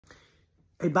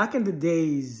Back in the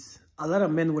days, a lot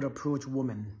of men would approach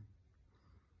women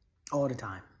all the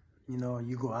time. You know,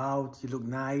 you go out, you look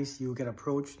nice, you get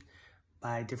approached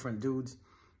by different dudes.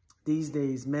 These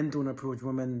days, men don't approach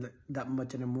women that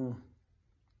much anymore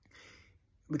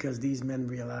because these men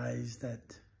realize that,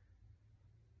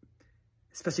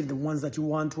 especially the ones that you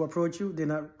want to approach you, they're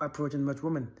not approaching much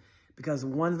women, because the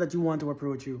ones that you want to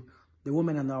approach you, the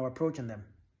women are now approaching them.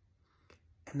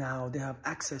 And now they have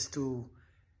access to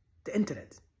the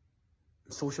internet,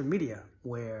 social media,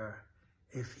 where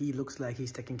if he looks like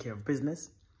he's taking care of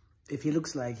business, if he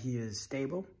looks like he is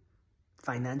stable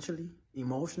financially,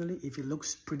 emotionally, if he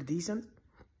looks pretty decent,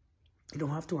 you don't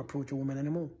have to approach a woman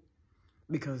anymore,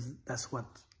 because that's what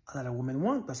a lot of women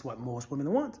want. That's what most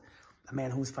women want. A man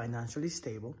who's financially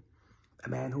stable, a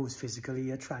man who's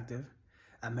physically attractive,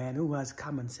 a man who has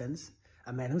common sense,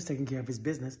 a man who's taking care of his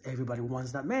business. Everybody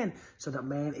wants that man. So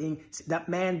that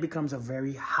man becomes a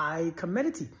very high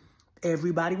commodity.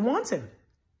 Everybody wants him.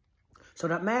 So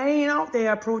that man ain't out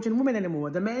there approaching women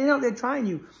anymore. The man ain't out there trying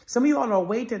you. Some of y'all are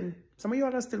waiting. Some of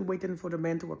y'all are still waiting for the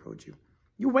man to approach you.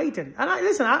 You're waiting. And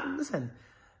listen.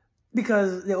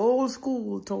 Because the old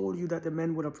school told you that the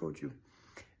men would approach you.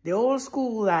 The old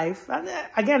school life, and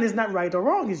again, it's not right or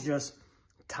wrong. It's just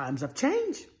times have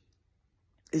changed.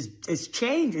 It's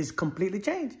changed. It's completely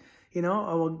changed. You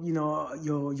know,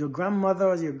 your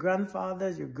grandmothers, your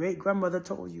grandfathers, your great-grandmother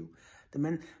told you the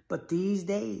men. But these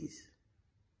days,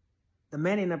 the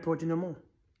men ain't approaching no more.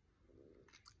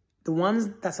 The ones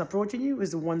that's approaching you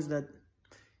is the ones that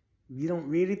you don't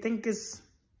really think is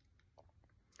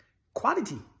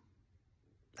quality.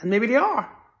 And maybe they are.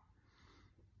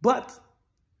 But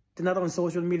they're not on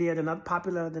social media. They're not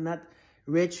popular. They're not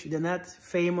rich. They're not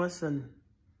famous. And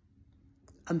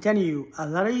I'm telling you, a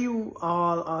lot of you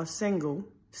all are single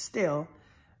still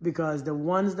because the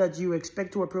ones that you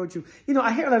expect to approach you. You know,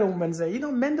 I hear a lot of women say, you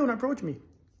know, men don't approach me.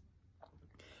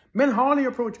 Men hardly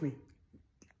approach me.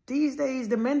 These days,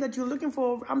 the men that you're looking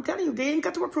for, I'm telling you, they ain't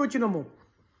got to approach you no more.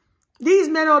 These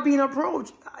men are being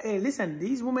approached. Hey, listen,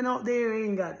 these women out there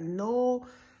ain't got no...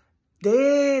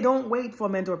 They don't wait for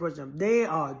men to approach them. They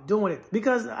are doing it.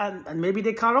 Because, and maybe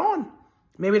they caught on.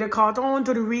 Maybe they caught on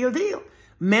to the real deal.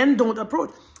 Men don't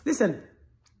approach. Listen,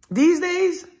 these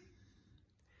days,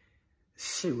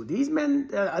 shoot, these men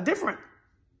are different.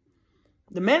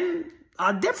 The men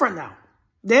are different now.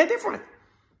 They're different.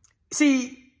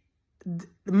 See,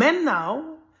 the men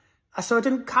now, a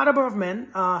certain caliber of men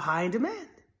are high in demand.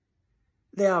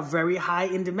 They are very high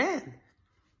in demand.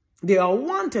 They are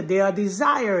wanted. They are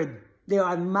desired. They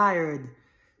are admired.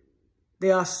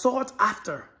 They are sought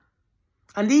after.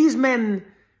 And these men,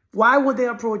 why would they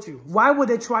approach you? Why would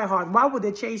they try hard? Why would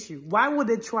they chase you? Why would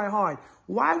they try hard?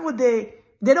 Why would they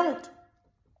don't.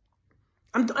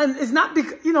 And it's not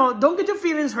because, you know, don't get your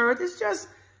feelings hurt. It's just,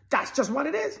 that's just what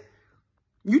it is.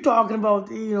 You talking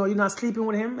about, you know, you're not sleeping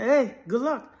with him. Hey, good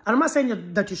luck. And I'm not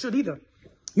saying that you should either.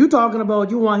 You talking about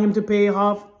you want him to pay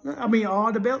all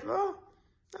the bills. Oh,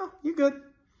 no, you good.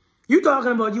 You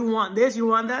talking about you want this, you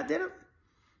want that.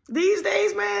 These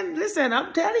days, man, listen,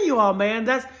 I'm telling you all, man,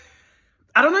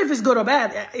 I don't know if it's good or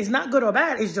bad. It's not good or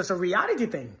bad. It's just a reality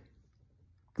thing.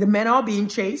 The men are being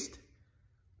chased.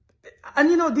 And,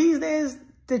 you know, these days,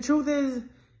 the truth is,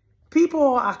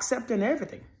 people are accepting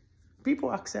everything.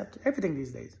 People accept everything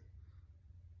these days.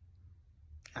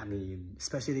 I mean,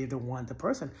 especially if they want the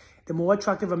person. The more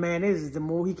attractive a man is, the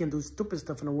more he can do stupid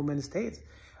stuff in a woman's states.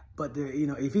 But, you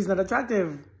know, if he's not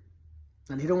attractive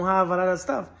and he don't have a lot of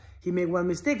stuff, he make one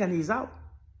mistake and he's out.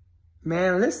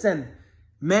 Man, listen.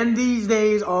 Men these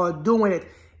days are doing it.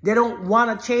 They don't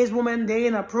want to chase women. They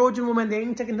ain't approaching women. They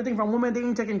ain't taking nothing from women. They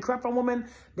ain't taking crap from women.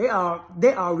 They are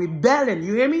rebelling.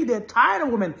 You hear me? They're tired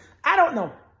of women. I don't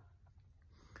know.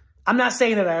 I'm not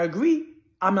saying that I agree.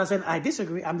 I'm not saying I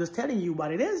disagree. I'm just telling you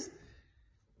what it is.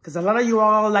 Because a lot of you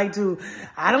all like to,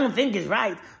 I don't think it's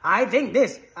right. I think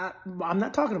this. I'm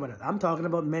not talking about it. I'm talking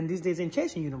about men these days ain't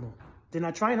chasing you no more. They're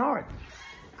not trying hard.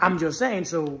 I'm just saying,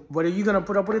 so whether you're going to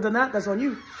put up with it or not, that's on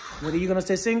you. Whether you're going to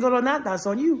stay single or not, that's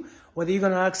on you. Whether you're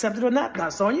going to accept it or not,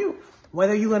 that's on you.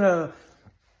 Whether you're going to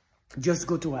just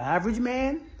go to an average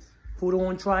man who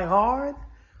don't try hard,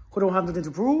 who don't have nothing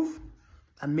to prove,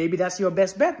 and maybe that's your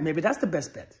best bet. Maybe that's the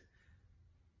best bet.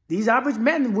 These average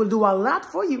men will do a lot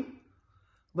for you.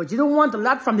 But you don't want a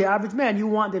lot from the average man. You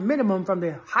want the minimum from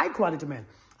the high quality man.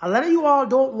 A lot of you all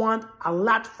don't want a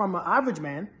lot from an average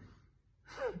man.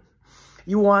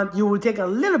 You will take a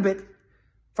little bit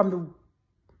from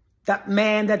that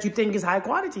man that you think is high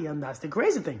quality. And that's the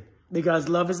crazy thing. Because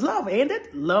love is love, ain't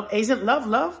it? Love isn't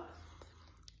love.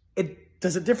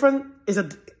 Is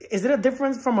it a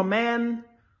difference from a man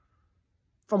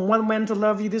from one man to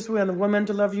love you this way and one man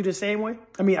to love you the same way?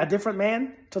 I mean, a different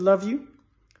man to love you?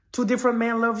 Two different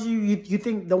men love you. You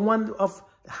think the one of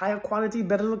higher quality,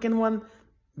 better looking one,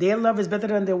 their love is better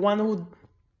than the one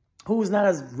who's not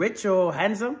as rich or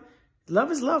handsome?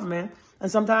 Love is love, man. And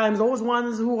sometimes those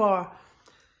ones who are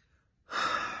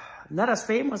not as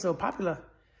famous or popular,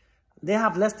 they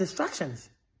have less distractions.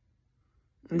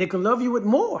 And they can love you with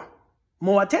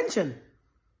more attention.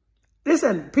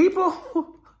 Listen, people,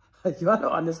 y'all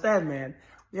don't understand, man.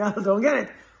 Y'all don't get it.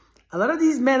 A lot of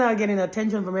these men are getting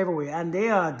attention from everywhere, and they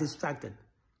are distracted.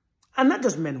 And not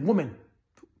just men, women,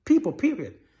 people,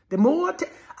 period.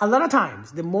 A lot of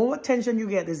times, the more attention you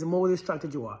get is the more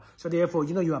distracted you are. So therefore,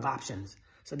 you have options.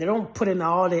 So they don't put in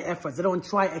all their efforts. They don't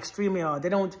try extremely hard. They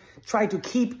don't try to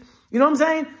keep, you know what I'm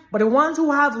saying? But the ones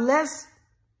who have less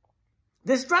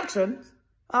distractions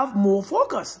have more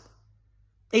focus.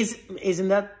 Isn't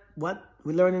that what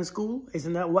we learn in school?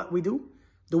 Isn't that what we do?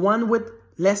 The one with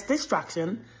less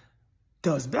distraction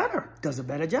does better, does a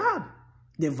better job.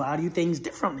 They value things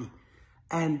differently.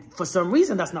 And for some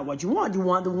reason, that's not what you want. You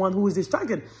want the one who is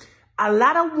distracted. A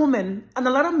lot of women and a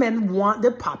lot of men want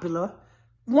the popular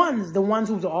ones, the ones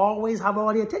who always have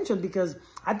all the attention, because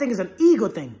I think it's an ego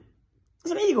thing.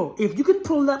 It's an ego. If you can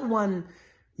pull that one,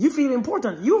 you feel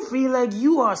important. You feel like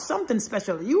you are something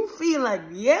special. You feel like,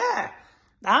 yeah,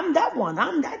 I'm that one.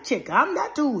 I'm that chick. I'm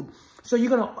that dude. So you're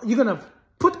gonna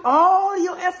put all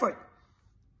your effort,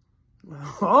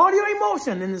 all your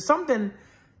emotion into something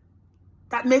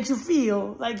that makes you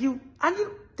feel like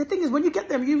the thing is, when you get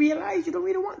them, you realize you don't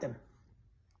really want them,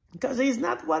 because it's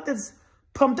not what it's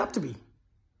pumped up to be.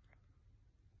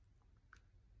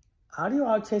 How do you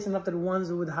all chasing after the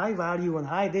ones with high value and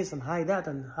high this and high that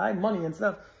and high money and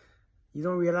stuff? You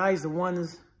don't realize the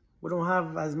ones who don't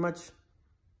have as much.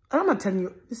 And I'm not telling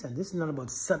you, listen, this is not about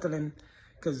settling,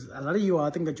 because a lot of you all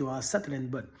think that you are settling,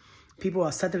 but people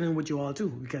are settling with you all too,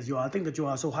 because you all think that you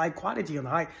are so high quality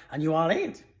and you all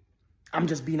ain't. I'm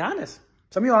just being honest.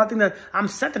 Some of you all think that I'm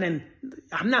settling.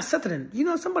 I'm not settling.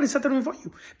 Somebody's settling for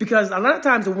you, because a lot of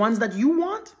times the ones that you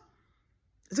want,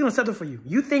 it's going to settle for you.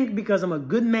 You think because I'm a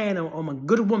good man or I'm a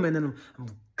good woman and I'm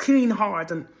clean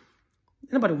heart, and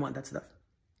nobody want that stuff.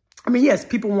 I mean, yes,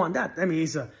 people want that. I mean,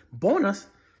 it's a bonus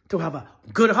to have a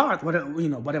good heart,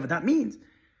 whatever that means.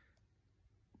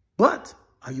 But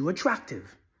are you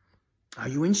attractive? Are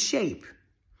you in shape?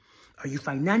 Are you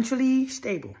financially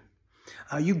stable?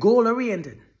 Are you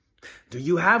goal-oriented? Do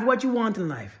you have what you want in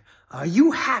life? Are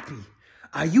you happy?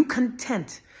 Are you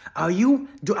content? Are you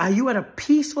at a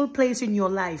peaceful place in your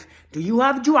life? Do you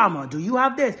have drama? Do you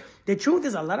have this? The truth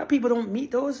is, a lot of people don't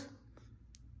meet those.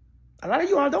 A lot of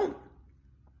you all don't.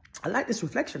 I like this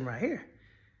reflection right here.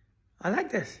 I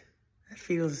like this. It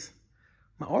feels,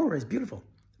 my aura is beautiful.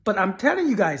 But I'm telling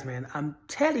you guys, man, I'm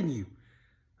telling you,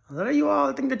 a lot of you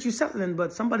all think that you're settling,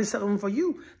 but somebody's settling for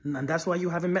you. And that's why you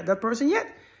haven't met that person yet.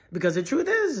 Because the truth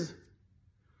is,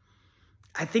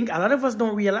 I think a lot of us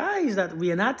don't realize that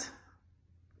we are not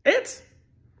it.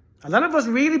 A lot of us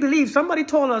really believe, somebody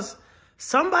told us,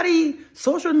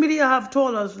 social media have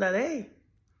told us that, hey,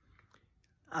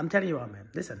 I'm telling you all, man,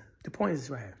 listen, the point is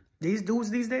right here. These dudes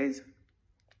these days,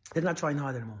 they're not trying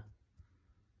hard anymore.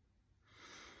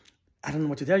 I don't know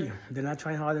what to tell you. They're not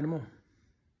trying hard anymore.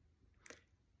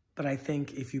 But I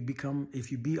think if you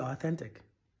be authentic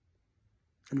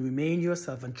and remain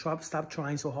yourself and stop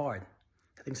trying so hard.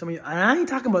 I think some of you, and I ain't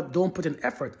talking about don't put in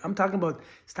effort. I'm talking about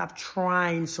stop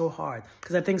trying so hard.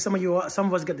 Because I think some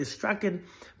of us get distracted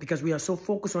because we are so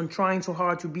focused on trying so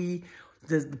hard to be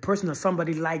the person that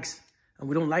somebody likes, and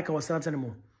we don't like ourselves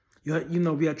anymore.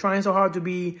 We are trying so hard to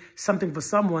be something for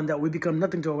someone that we become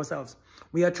nothing to ourselves.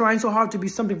 We are trying so hard to be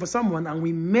something for someone, and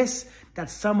we miss that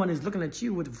someone is looking at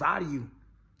you with value,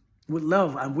 with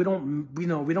love, and we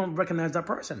don't recognize that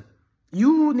person.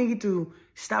 You need to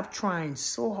stop trying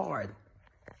so hard.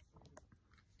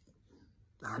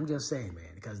 I'm just saying,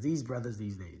 man, because these brothers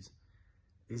these days,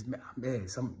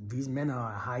 these men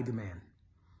are in high demand.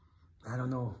 I don't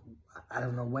know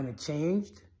when it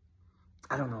changed.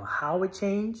 I don't know how it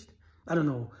changed. I don't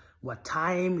know what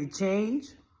time it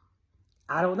changed.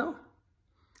 I don't know.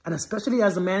 And especially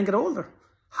as the man get older,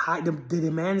 the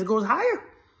demand goes higher.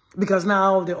 Because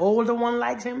now the older one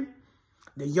likes him.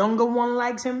 The younger one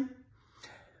likes him.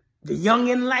 The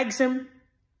youngin likes him.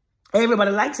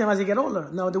 Everybody likes him as they get older.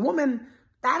 Now the woman,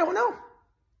 I don't know.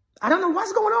 I don't know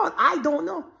what's going on. I don't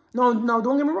know. No,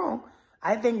 don't get me wrong.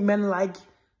 I think men like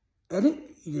the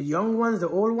young ones, the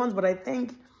old ones, but I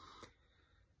think,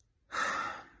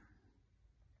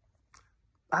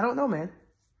 I don't know, man.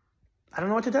 I don't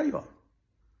know what to tell you all.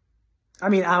 I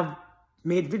mean,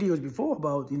 made videos before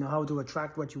about, how to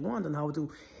attract what you want and how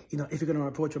to, if you're going to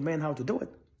approach a man, how to do it.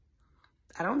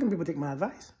 I don't think people take my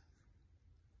advice.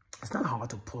 It's not hard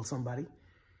to pull somebody,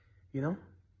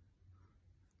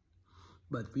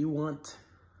 But we want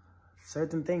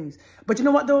certain things. But you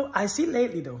know what, though? I see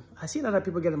lately, though. I see a lot of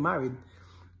people getting married.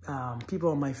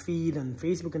 People on my feed and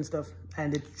Facebook and stuff.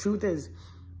 And the truth is,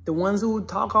 the ones who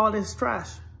talk all this trash,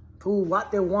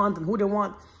 what they want and who they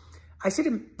want, I see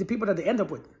the people that they end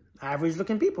up with.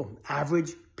 Average-looking people.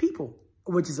 Average people.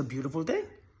 Which is a beautiful thing.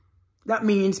 That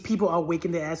means people are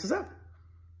waking their asses up.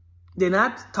 They're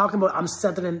not talking about, I'm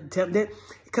settling.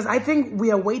 Because I think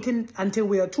we are waiting until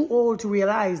we are too old to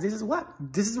realize this is what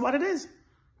it is.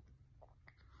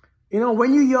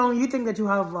 When you're young, you think that you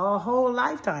have a whole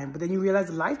lifetime. But then you realize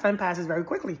the lifetime passes very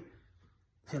quickly.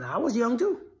 And I was young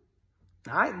too.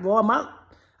 I'm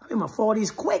in my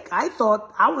 40s quick. I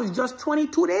thought I was just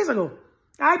 22 days ago.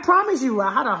 I promise you,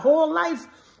 I had a whole life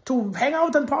to hang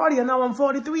out and party. And now I'm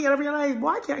 43 and I realize,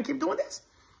 why can't I keep doing this?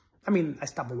 I mean, I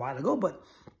stopped a while ago, but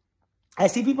I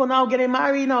see people now getting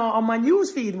married on my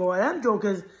news feed more. Them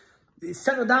jokers, they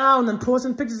settle down and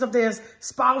posting pictures of their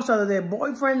spouse or their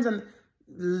boyfriends and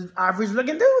average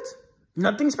looking dudes.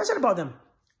 Nothing special about them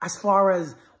as far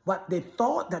as what they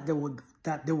thought that they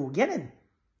were getting.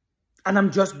 And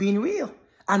I'm just being real.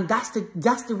 And that's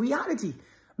the reality.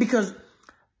 Because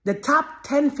the top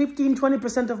 10, 15,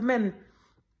 20% of men,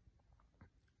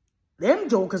 them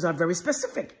jokers are very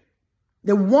specific.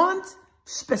 They want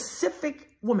specific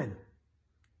women.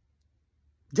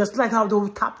 Just like how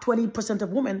those top 20%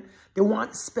 of women, they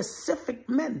want specific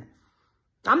men.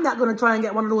 I'm not going to try and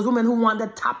get one of those women who want the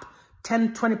top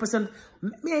 10, 20%.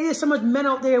 Man, there's so much men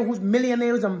out there who's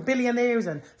millionaires and billionaires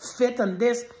and fit and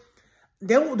this.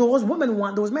 Those women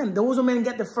want those men. Those women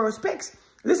get the first picks.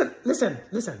 Listen.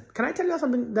 Can I tell you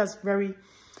something that's very...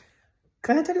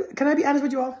 Can I be honest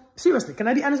with you all? Seriously, can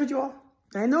I be honest with you all?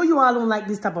 I know you all don't like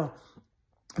this type of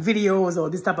videos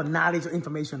or this type of knowledge or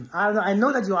information. I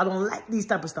know that you all don't like these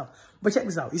type of stuff. But check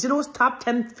this out. You see those top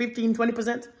 10, 15,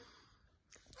 20%?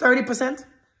 30%?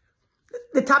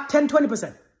 The top 10,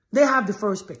 20%. They have the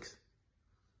first picks.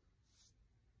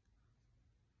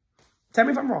 Tell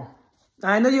me if I'm wrong.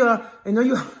 I know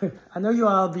you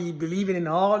all be believing in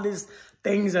all these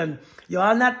things and you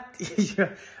all not,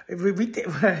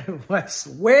 I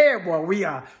swear, boy, we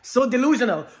are so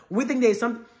delusional. We think there's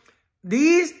some,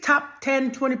 these top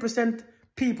 10, 20%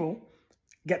 people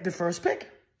get the first pick.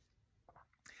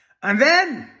 And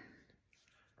then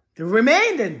the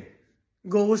remaining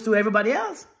goes to everybody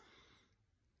else.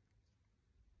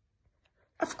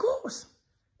 Of course,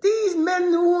 these men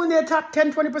who in their top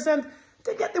 10, 20%,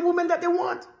 they get the women that they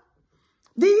want.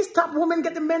 These top women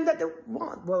get the men that they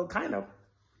want. Well, kind of.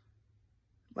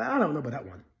 Well, I don't know about that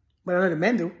one. But I know the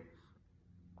men do.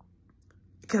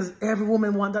 Because every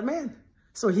woman wants that man.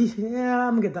 So I'm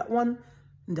going to get that one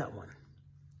and that one.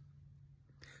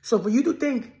 So for you to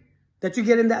think that you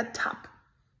get in that top.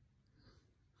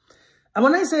 And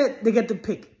when I say they get to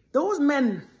pick, those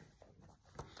men,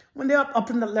 when they're up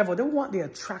in that level, they want the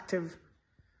attractive,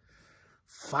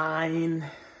 fine.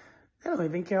 They don't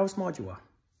even care how smart you are.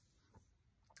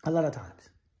 A lot of times.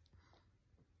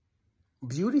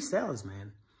 Beauty sells,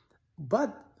 man.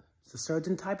 But it's a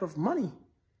certain type of money.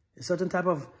 A certain type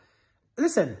of...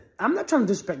 Listen, I'm not trying to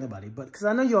disrespect nobody, but because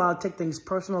I know you all take things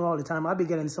personal all the time. I'll be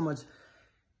getting so much...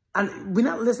 And we're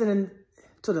not listening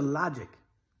to the logic.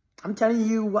 I'm telling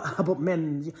you about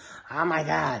men. Oh, my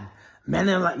God. Men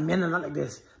are not like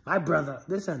this. My brother...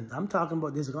 Listen, I'm talking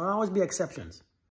about this. There's going to always be exceptions.